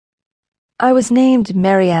I was named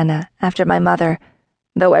Mariana after my mother,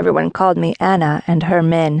 though everyone called me Anna and her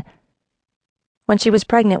Min. When she was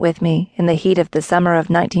pregnant with me in the heat of the summer of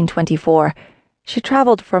 1924, she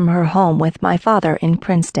traveled from her home with my father in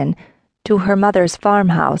Princeton to her mother's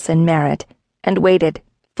farmhouse in Merritt and waited,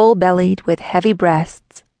 full-bellied with heavy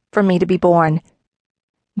breasts, for me to be born.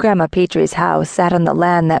 Grandma Petrie's house sat on the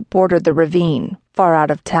land that bordered the ravine, far out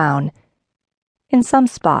of town. In some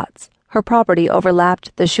spots, her property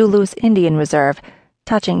overlapped the Chulu's Indian Reserve,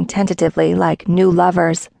 touching tentatively like new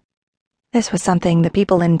lovers. This was something the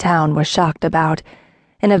people in town were shocked about.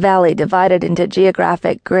 In a valley divided into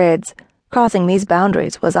geographic grids, crossing these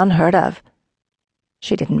boundaries was unheard of.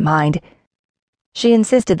 She didn't mind. She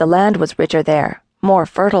insisted the land was richer there, more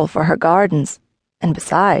fertile for her gardens, and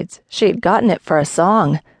besides, she had gotten it for a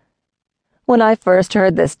song. When I first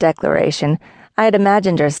heard this declaration, I had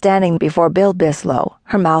imagined her standing before Bill Bislow,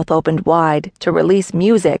 her mouth opened wide to release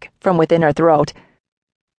music from within her throat.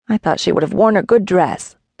 I thought she would have worn her good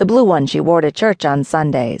dress, the blue one she wore to church on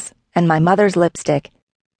Sundays, and my mother's lipstick.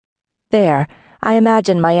 There, I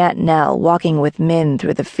imagined my Aunt Nell walking with Min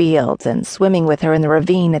through the fields and swimming with her in the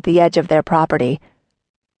ravine at the edge of their property.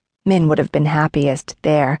 Min would have been happiest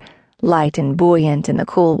there, light and buoyant in the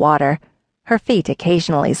cool water, her feet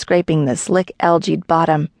occasionally scraping the slick algaed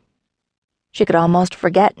bottom. She could almost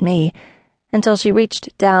forget me, until she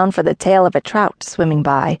reached down for the tail of a trout swimming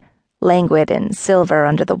by, languid and silver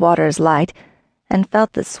under the water's light, and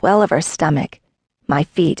felt the swell of her stomach, my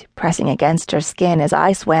feet pressing against her skin as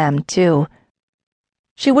I swam, too.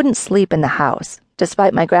 She wouldn't sleep in the house,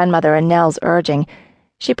 despite my grandmother and Nell's urging.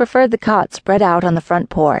 She preferred the cot spread out on the front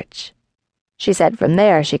porch. She said from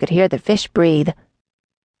there she could hear the fish breathe.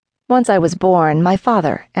 Once I was born, my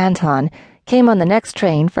father, Anton, came on the next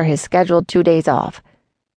train for his scheduled 2 days off.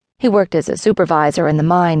 He worked as a supervisor in the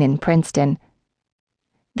mine in Princeton.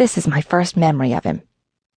 This is my first memory of him.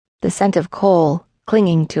 The scent of coal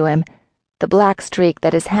clinging to him, the black streak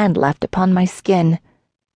that his hand left upon my skin.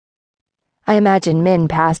 I imagine Min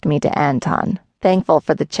passed me to Anton, thankful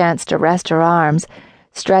for the chance to rest her arms,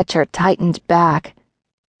 stretch her tightened back.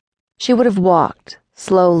 She would have walked,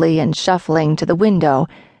 slowly and shuffling, to the window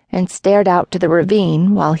and stared out to the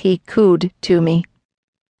ravine while he cooed to me.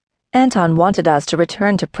 Anton wanted us to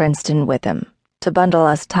return to Princeton with him, to bundle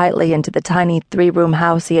us tightly into the tiny 3-room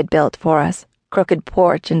house he had built for us, crooked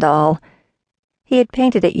porch and all. He had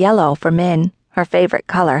painted it yellow for Min, her favorite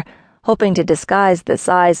color, hoping to disguise the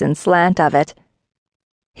size and slant of it.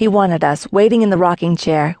 He wanted us waiting in the rocking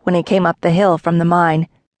chair when he came up the hill from the mine.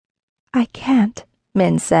 "I can't,"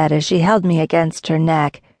 Min said as she held me against her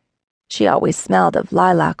neck. She always smelled of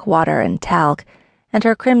lilac water and talc, and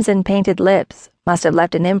her crimson-painted lips must have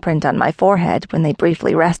left an imprint on my forehead when they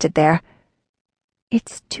briefly rested there.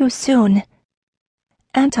 "It's too soon."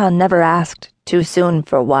 Anton never asked too soon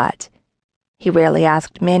for what. He rarely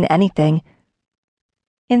asked Min anything.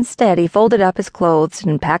 Instead, he folded up his clothes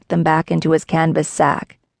and packed them back into his canvas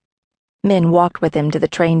sack. Min walked with him to the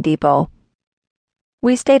train depot.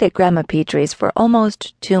 We stayed at Grandma Petrie's for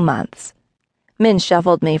almost 2 months. Min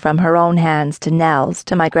shuffled me from her own hands to Nell's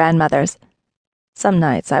to my grandmother's. Some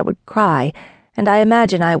nights I would cry, and I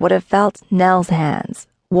imagine I would have felt Nell's hands,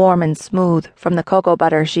 warm and smooth from the cocoa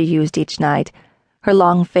butter she used each night, her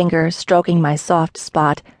long fingers stroking my soft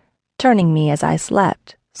spot, turning me as I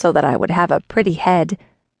slept so that I would have a pretty head.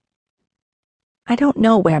 I don't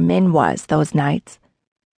know where Min was those nights,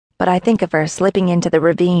 but I think of her slipping into the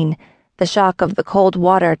ravine, the shock of the cold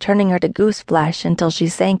water turning her to goose flesh until she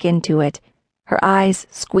sank into it, her eyes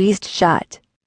squeezed shut